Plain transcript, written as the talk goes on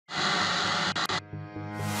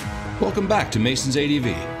Welcome back to Mason's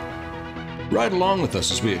ADV. Ride along with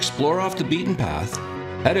us as we explore off the beaten path,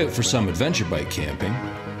 head out for some adventure bike camping,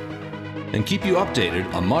 and keep you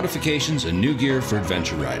updated on modifications and new gear for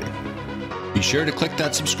adventure riding. Be sure to click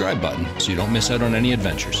that subscribe button so you don't miss out on any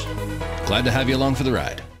adventures. Glad to have you along for the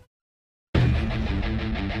ride.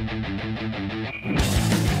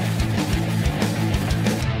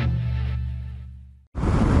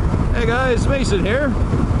 Hey guys, Mason here.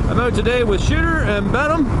 I'm out today with Shooter and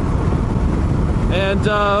Benham,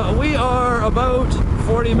 and we are about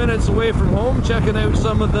 40 minutes away from home, checking out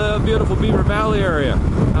some of the beautiful Beaver Valley area.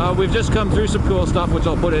 We've just come through some cool stuff, which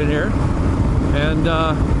I'll put in here, and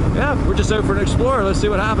yeah, we're just out for an explore. Let's see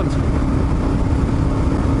what happens.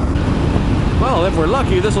 Well, if we're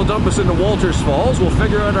lucky, this will dump us into Walters Falls. We'll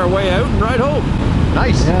figure out our way out and ride home.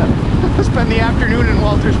 Nice. Yeah. Spend the afternoon in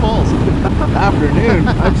Walters Falls. Afternoon?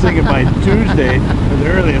 I'm thinking by Tuesday at the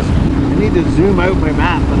earliest. I need to zoom out my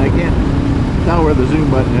map, but I can't tell where the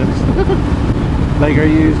zoom button is. Like, are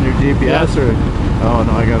you using your GPS or? Oh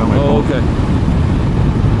no, I got it on my phone. Okay.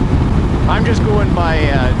 I'm just going by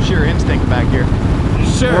sheer instinct back here.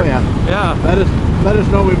 Sure. Oh yeah. Yeah. Let us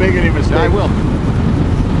know if we make any mistakes. I will.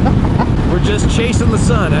 We're just chasing the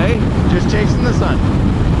sun, eh? Just chasing the sun.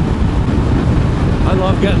 I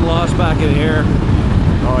love getting lost back in here.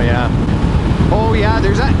 Oh yeah. Oh yeah,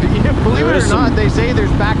 there's that. Believe it or not, they say there's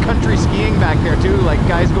backcountry skiing back there too. Like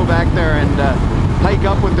guys go back there and hike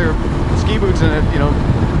up with their ski boots in it. You know,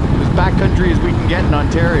 as backcountry as we can get in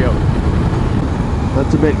Ontario.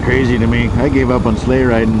 That's a bit crazy to me. I gave up on sleigh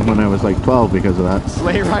riding when I was like 12 because of that.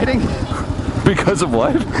 Sleigh riding? Because of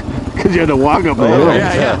what? Because you had to walk up the hill.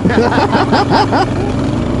 Yeah.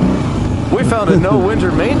 We found a no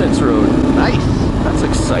winter maintenance road. Nice. That's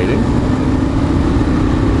exciting.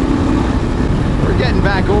 We're getting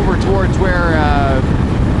back over towards where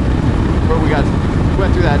we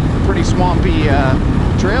went through that pretty swampy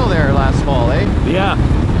trail there last fall, eh? Yeah.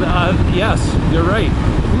 Yes, you're right.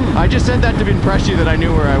 I just said that to impress you that I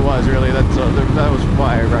knew where I was. Really, that was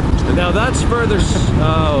why I referenced it. Now that's further.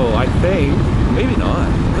 Oh, I think maybe not.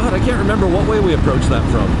 God, I can't remember what way we approached that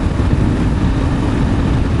from.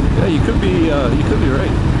 Yeah, you could be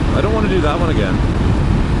right. I don't want to do that one again.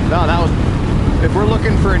 No, that was. If we're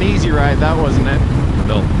looking for an easy ride, that wasn't it.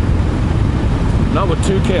 No. Not with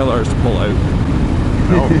 2 KLRs to pull out.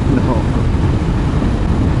 No. No.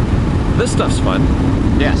 This stuff's fun.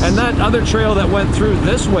 Yes. And that other trail that went through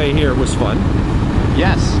this way here was fun.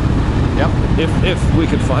 Yes. Yep. If we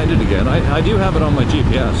could find it again. I do have it on my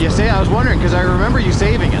GPS. You say, I was wondering because I remember you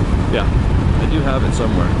saving it. Yeah, I do have it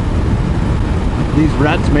somewhere. These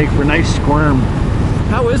ruts make for nice squirm.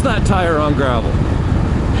 How is that tire on gravel?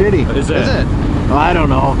 Shitty. Is it? Oh, I don't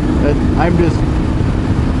know.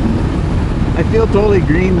 I feel totally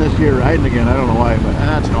green this year riding again. I don't know why, but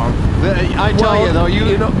That's normal. I tell you though,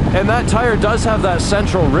 you know, and that tire does have that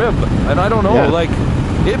central rib, and I don't know, Yeah. like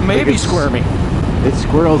it may Like be it's- squirmy. it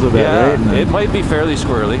squirrels a bit, Yeah, right? And it might be fairly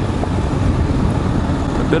squirrely.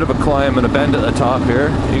 A bit of a climb and a bend at the top here.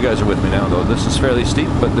 You guys are with me now, though. This is fairly steep,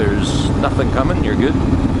 but there's nothing coming. You're good.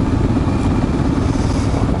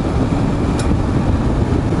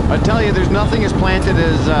 I tell you, there's nothing as planted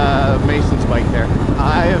as Mason's bike there.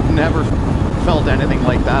 I have never felt anything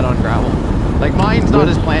like that on gravel. Like mine's not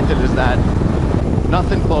as planted as that.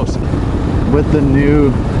 Nothing close. with the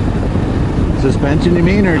new suspension, you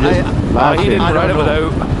mean, or just he didn't I ride it don't know.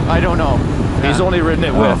 without. I don't know. He's Yeah. only ridden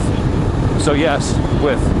it with. So yes,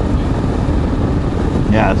 with.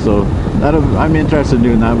 Yeah, so I'm interested in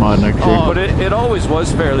doing that mod next year. But it always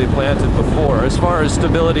was fairly planted before. As far as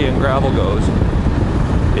stability and gravel goes,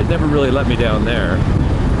 it never really let me down there.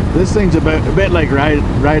 This thing's a bit like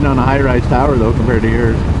riding on a high-rise tower, though, compared to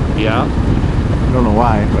yours. Yeah, I don't know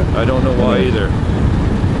why, but I don't know why either.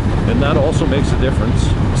 And that also makes a difference.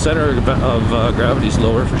 Center of gravity's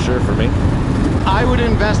lower for sure for me. I would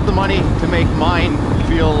invest the money to make mine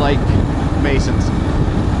feel like Mason's.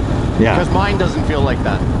 yeah. Because mine doesn't feel like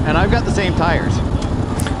that. And I've got the same tires.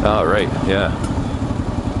 Oh, right, yeah.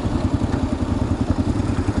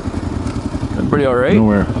 Pretty all right.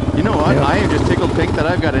 Nowhere. You know what? Yeah. I am just tickled pink that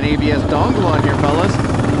I've got an ABS dongle on here, fellas.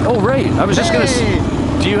 Oh, right. I was just Hey!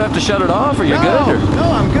 gonna. Do you have to shut it off? Or you good? Or?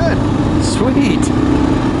 No, I'm good. Sweet.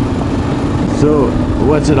 So,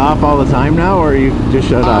 what's it off all the time now, or you just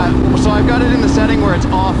shut off? So I've got it in the setting where it's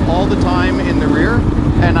off all the time in the rear,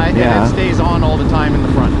 and and it stays on all the time in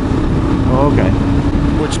the front. Oh, okay.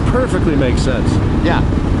 Which perfectly makes sense. Yeah.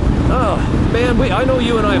 Oh, man, I know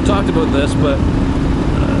you and I have talked about this, but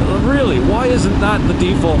really, why isn't that the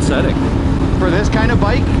default setting? For this kind of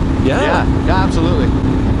bike? Yeah. Yeah, absolutely.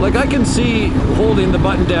 Like I can see holding the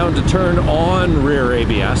button down to turn on rear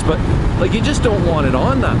ABS, but like you just don't want it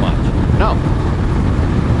on that much. No.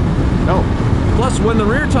 No. Plus, when the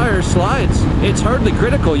rear tire slides, it's hardly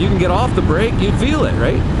critical. You can get off the brake, you'd feel it,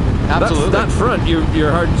 right? Absolutely. That front,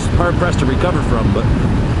 you're hard pressed to recover from, but...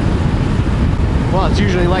 Well, it's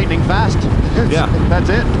usually lightning fast. Yeah. That's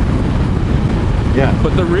it. Yeah.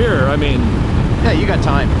 But the rear, I mean... Yeah, you got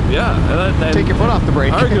time. Yeah. And take your foot off the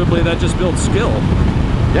brake. Arguably, that just builds skill.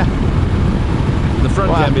 Yeah. The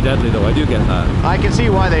front can be deadly, though. I do get that. I can see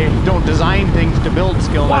why they don't design things to build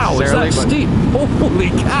skill necessarily. Wow, is that steep? Holy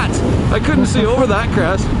cats! I couldn't see over that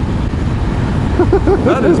crest.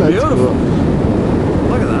 That is beautiful. Cool.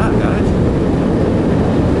 Look at that, guys.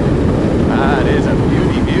 That is a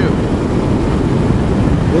beauty view.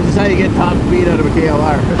 This is how you get top speed out of a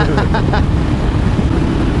KLR.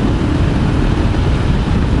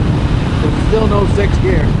 There's still no 6th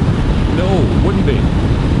gear. No, wouldn't be.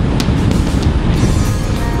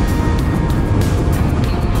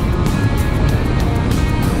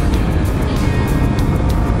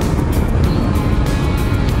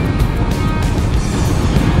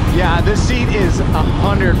 Yeah, this seat is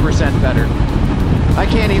 100% better. I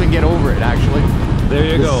can't even get over it, actually. There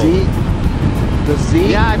you go. The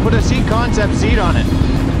seat? Yeah, I put a seat concept seat on it.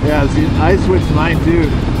 Yeah, see, I switched mine too.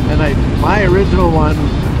 And my original one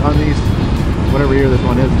on these, whatever year this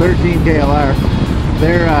one is, 13 KLR,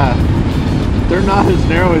 they're not as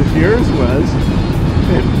narrow as yours was.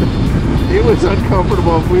 And it was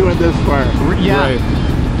uncomfortable if we went this far. Yeah. Right.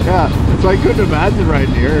 Yeah, so I couldn't imagine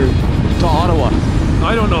riding yours. To Ottawa.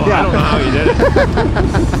 I don't know. Yeah. I don't know how you did it.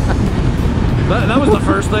 that was the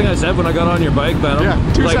first thing I said when I got on your bike, Benham.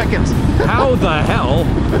 Yeah, 2 seconds. How the hell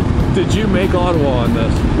did you make Ottawa on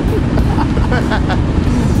this?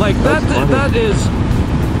 Like that is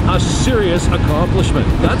a serious accomplishment.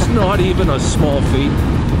 That's not even a small feat.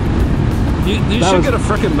 You should get a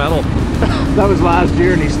frickin' medal. That was last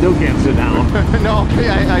year and he still can't sit down. No,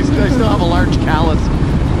 I still have a large callus.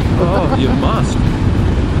 Oh, you must.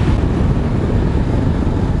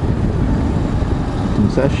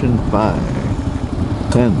 Concession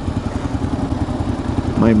 5. 10.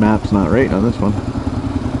 My map's not right on this one.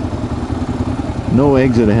 No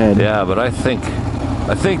exit ahead. Yeah, but I think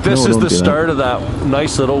this is the start of that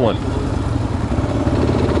nice little one.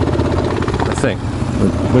 I think.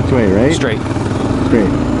 Which way, right? Straight.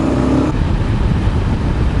 Straight.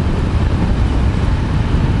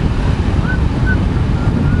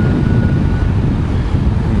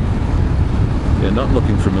 Yeah, not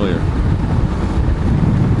looking familiar.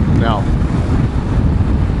 No.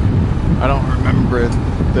 I don't remember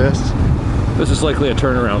this. This is likely a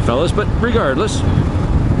turnaround, fellas, but regardless.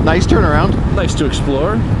 Nice turnaround. Nice to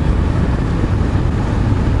explore.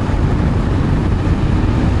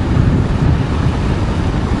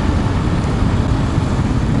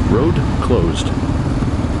 Road closed.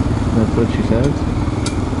 That's what she says?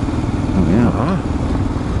 Oh, yeah.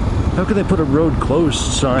 How could they put a road closed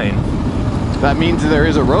sign? That means there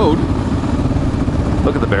is a road.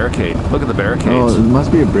 Look at the barricade. Look at the barricades. Oh, it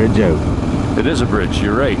must be a bridge out. It is a bridge,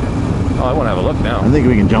 you're right. Oh, I want to have a look now. I think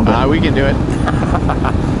we can jump it. We can do it.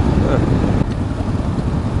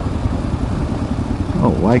 Oh,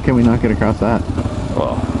 why can we not get across that?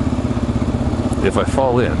 Well, if I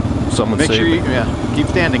fall in, someone Make save sure you, me. keep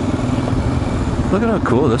standing. Look at how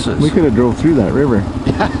cool this is. We could have drove through that river.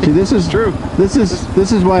 Yeah, See, this is true. This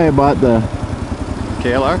is why I bought the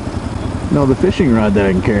KLR? the fishing rod that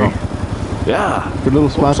I can carry Yeah, for little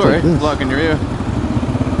spots like this. blocking your view.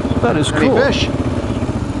 that is Any cool. fish?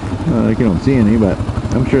 Like you don't see any, but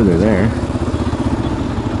I'm sure they're there.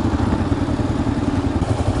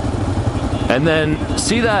 And then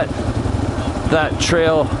see that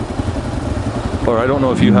trail, or I don't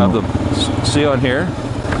know if you have them. See on here?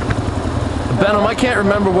 Benham, I can't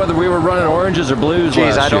remember whether we were running oranges or blues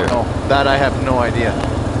Jeez, last year. I don't know. That I have no idea.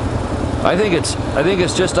 I think it's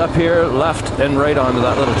just up here, left and right onto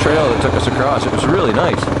that little trail that took us across. It was really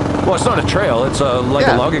nice. Well, it's not a trail, it's like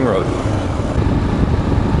a logging road.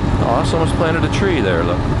 Oh, someone's planted a tree there,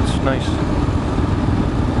 look. It's nice.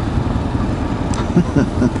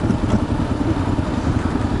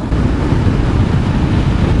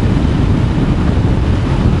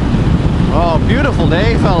 Oh, beautiful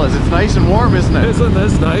day, fellas. It's nice and warm, isn't it? Isn't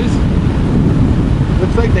this nice?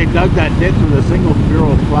 Looks like they dug that ditch with a single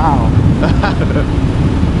zero plow.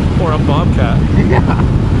 Or a bobcat. Yeah.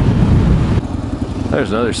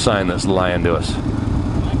 There's another sign that's lying to us.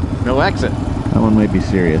 No exit. That one might be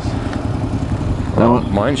serious. That Oh,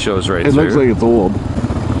 one, mine shows right it through. looks like it's old.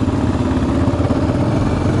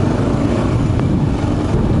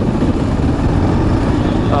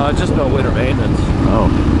 just no winter maintenance. Oh.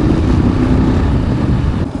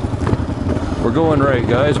 We're going right,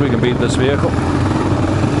 guys. We can beat this vehicle.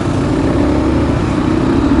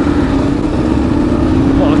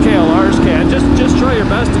 Well, the KLRs can. Just try your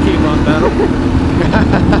best to keep on pedal.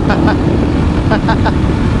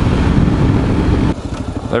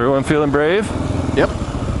 Everyone feeling brave? Yep.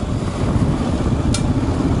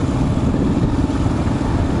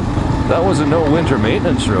 That was a no winter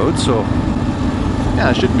maintenance road, so Yeah,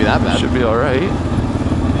 it shouldn't be that bad. should be all right.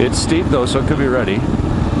 It's steep though, so it could be ready.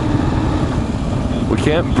 We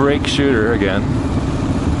can't break shooter again,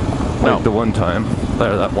 like the one time.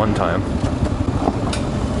 There, that one time.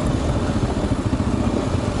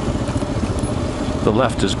 The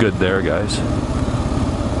left is good there, guys.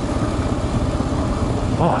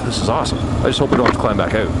 Oh, this is awesome. I just hope we don't have to climb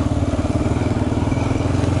back out.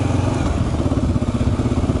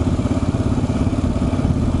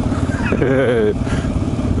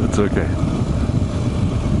 It's okay.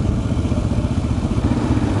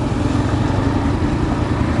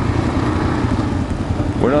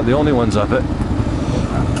 We're not the only ones up it.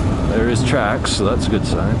 There is tracks, so that's a good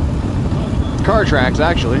sign. Car tracks,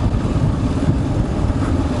 actually.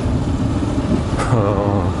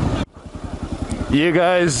 Oh. You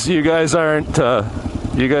guys aren't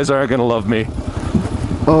gonna love me.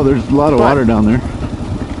 Oh, there's a lot of water down there.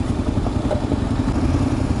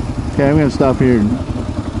 Okay, I'm gonna stop here and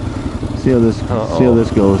see how this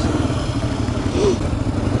goes.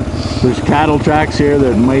 There's cattle tracks here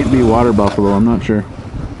that might be water buffalo. I'm not sure.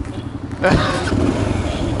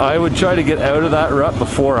 I would try to get out of that rut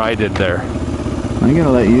before I did there. I'm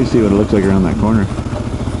gonna let you see what it looks like around that corner.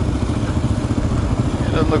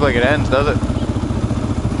 It doesn't look like it ends, does it?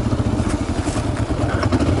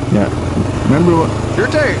 Yeah. Remember what?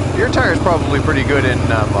 Your tire's probably pretty good in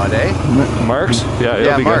mud, eh? Marks? Yeah,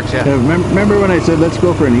 it'll be Marks, good. yeah. Remember when I said let's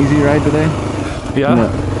go for an easy ride today? Yeah. No.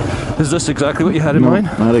 Is this exactly what you had in No, mind?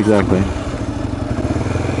 not exactly.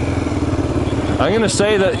 I'm gonna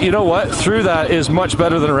say that, you know what, through that is much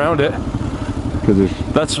better than around it. Because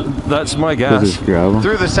That's my there's guess. gravel.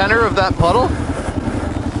 Through the center of that puddle?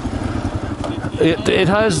 It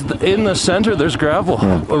has, in the center there's gravel.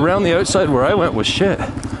 Yeah. Around the outside where I went was shit.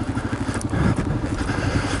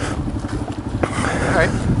 Alright.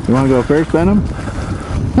 You want to go first, Benham?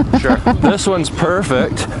 Sure. This one's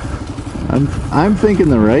perfect. I'm thinking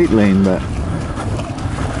the right lane, but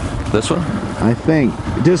This one? I think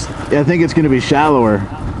it's going to be shallower.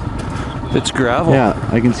 It's gravel. Yeah,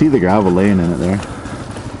 I can see the gravel laying in it there.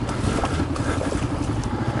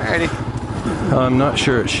 Alrighty. I'm not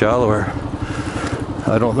sure it's shallower.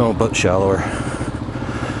 I don't know about shallower.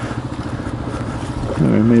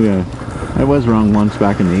 Maybe I was wrong once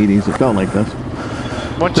back in the 80s. It felt like this.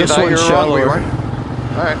 Once you This thought you one's were wrong, we shallower. weren't.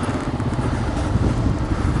 Alright.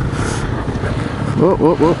 Whoa,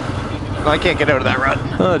 whoa, whoa. I can't get out of that rut.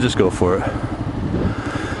 Just go for it.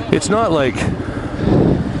 It's not like...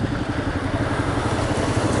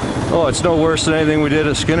 Oh, it's no worse than anything we did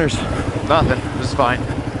at Skinner's. Nothing. This is fine.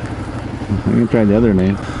 I'm going to try the other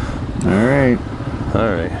lane. Alright.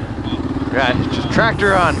 Alright. Right, just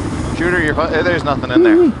tractor on. Shooter, there's nothing in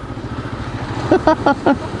there.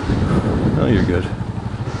 Oh, you're good.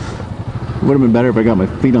 Would have been better if I got my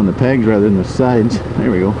feet on the pegs rather than the sides.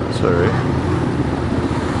 There we go. It's alright.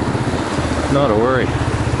 Not a worry.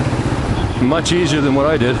 Much easier than what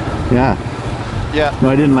I did. Yeah. Yeah. No,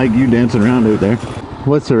 I didn't like you dancing around out there.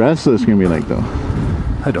 What's the rest of this going to be like, though?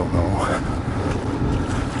 I don't know.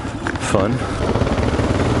 Fun.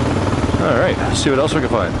 Alright, let's see what else we can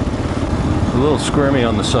find. A little squirmy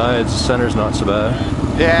on the sides, the center's not so bad.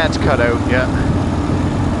 Yeah, it's cut out, yeah.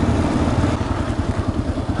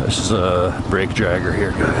 This is a brake dragger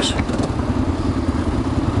here, guys.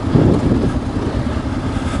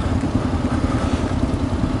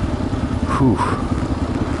 Whew.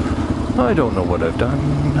 I don't know what I've done.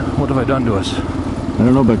 What have I done to us? I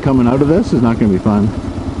don't know, but coming out of this is not going to be fun.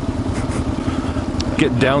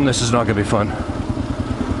 Getting down this is not going to be fun.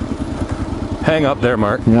 Hang up there,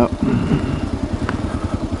 Mark. Yep.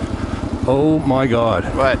 Oh my God.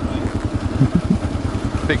 What?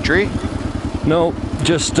 Big tree? No,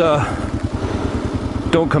 just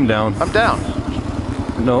don't come down. I'm down.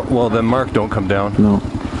 No, well then Mark, don't come down. No.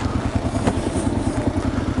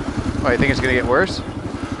 Oh, you think it's gonna get worse?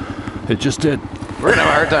 It just did. We're gonna have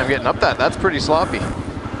a hard time getting up that. That's pretty sloppy.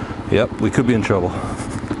 Yep, we could be in trouble.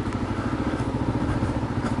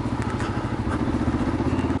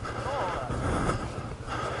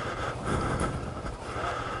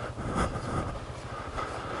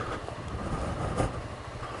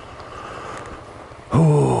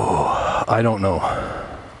 Oh, I don't know.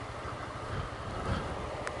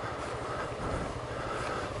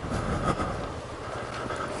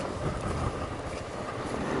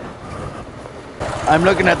 I'm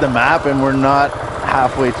looking at the map and we're not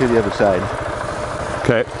halfway to the other side.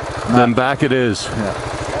 Okay, then back it is.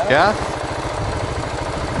 Yeah?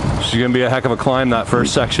 It's gonna be a heck of a climb, that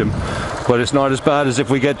first section, but it's not as bad as if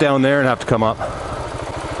we get down there and have to come up.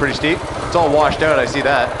 Pretty steep. It's all washed out, I see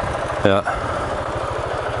that. Yeah.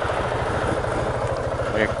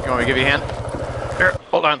 Okay, you want me to give you a hand? Here,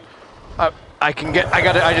 hold on. I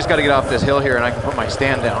just gotta get off this hill here and I can put my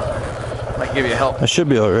stand down. I can give you help. That should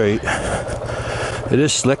be all right. It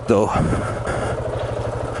is slick though.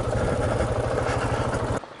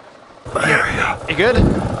 There we go. You good?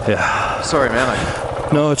 Yeah. Sorry, man.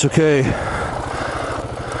 No, it's okay.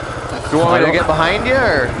 You want me to get behind you,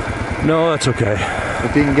 or? No, that's okay.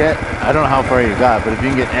 If you can get, I don't know how far you got, but if you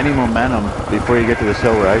can get any momentum before you get to this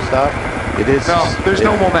hill where I stop, it is... No, there's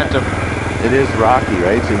no momentum. It is rocky,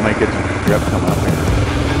 right? So you might get some grip coming up here.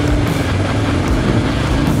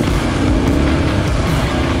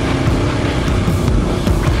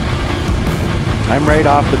 I'm right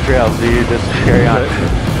off the trail, so you just carry on.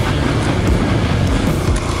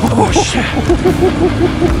 Oh shit.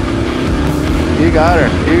 You got her.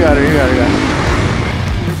 You got her. You got her. You got her.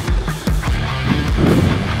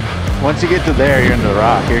 Once you get to there, you're in the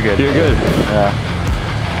rock. You're good. You're good. Yeah.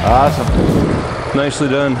 Awesome. Nicely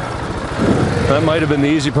done. That might have been the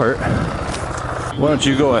easy part. Why don't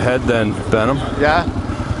you go ahead then, Benham? Yeah?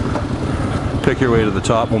 Pick your way to the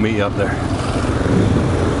top. We'll meet you up there.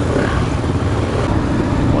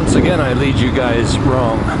 Once again, I lead you guys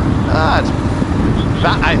wrong.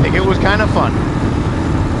 I think it was kind of fun.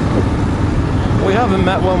 We haven't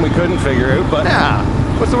met one we couldn't figure out, but... Yeah.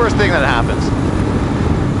 What's the worst thing that happens?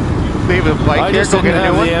 Leave a bike I here, just go didn't get a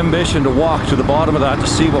have new one? the ambition to walk to the bottom of that to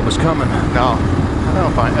see what was coming. No.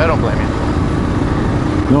 I don't blame you.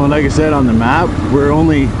 No, like I said on the map, we're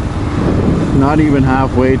only not even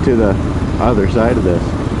halfway to the other side of this.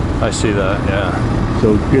 I see that, yeah.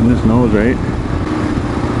 So goodness knows, right?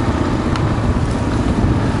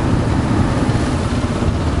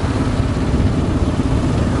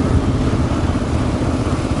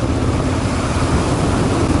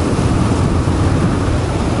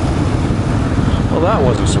 Well, that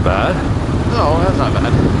wasn't so bad. No, that's not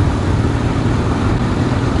bad.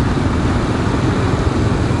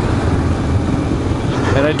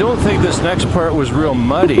 And I don't think this next part was real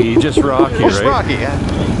muddy, just rocky, right? It's rocky, yeah.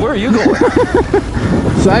 Where are you going?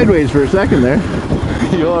 Sideways for a second there.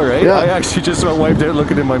 You all right? Yeah. I actually just wiped out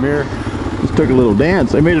looking in my mirror. Just took a little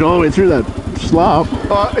dance. I made it all the way through that slop.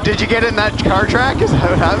 Did you get in that car track? Is that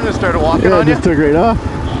what happened? It started walking Yeah, on it you? just took right off.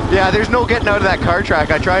 Yeah, there's no getting out of that car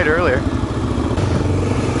track. I tried earlier.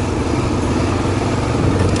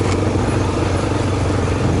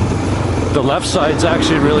 The left side's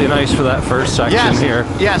actually really nice for that first section here.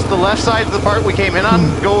 Yes, the left side's the part we came in on.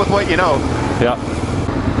 Go with what you know. Yeah.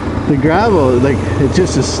 The gravel, like, it's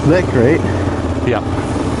just as slick, right? Yeah.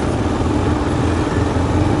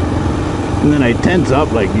 And then I tense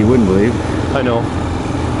up like you wouldn't believe. I know.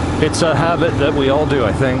 It's a habit that we all do,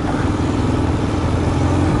 I think.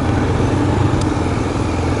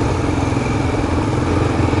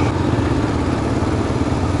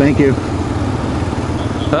 Thank you.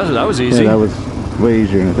 That was easy. Yeah, that was way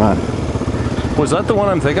easier than I thought. Was that the one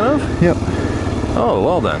I'm thinking of? Yep. Oh,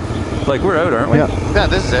 well then. Like, we're out, aren't we? Yep. Yeah,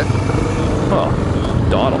 this is it. Oh,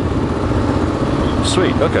 dawdle.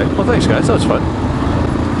 Sweet, okay. Well, thanks, guys. That was fun.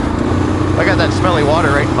 I got that smelly water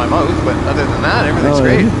right in my mouth, but other than that, everything's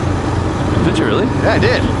great. Did you really? Yeah, I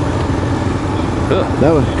did. Ugh.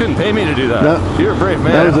 That was Couldn't pay me to do that. No. You're a brave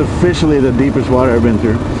man. That was officially the deepest water I've been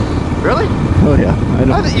through. Really? Oh yeah, I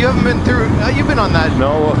don't. You haven't been through. You've been on that.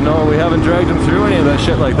 No, we haven't dragged him through any of that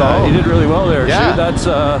shit like that. Oh. He did really well there. Yeah. See,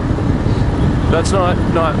 that's not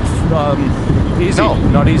easy. No.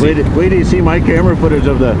 Not easy. Wait till you see my camera footage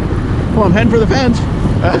of the. Oh, I'm heading for the fence.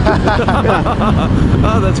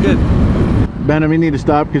 Oh, that's good. Benham, you need to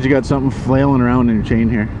stop because you got something flailing around in your chain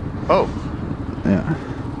here. Oh. Yeah.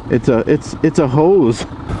 It's a hose.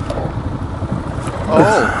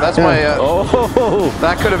 Oh, that's my. Oh.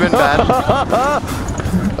 That could have been bad.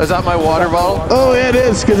 Is that my water bottle? Oh yeah, it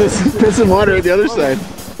is because it's pissing water at the other side.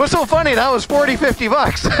 What's so funny? That was 40, 50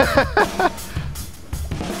 bucks.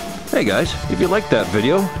 Hey guys, if you liked that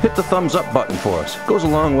video, hit the thumbs up button for us. It goes a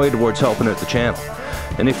long way towards helping out the channel.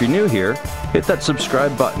 And if you're new here, hit that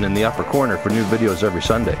subscribe button in the upper corner for new videos every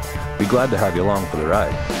Sunday. Be glad to have you along for the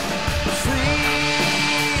ride.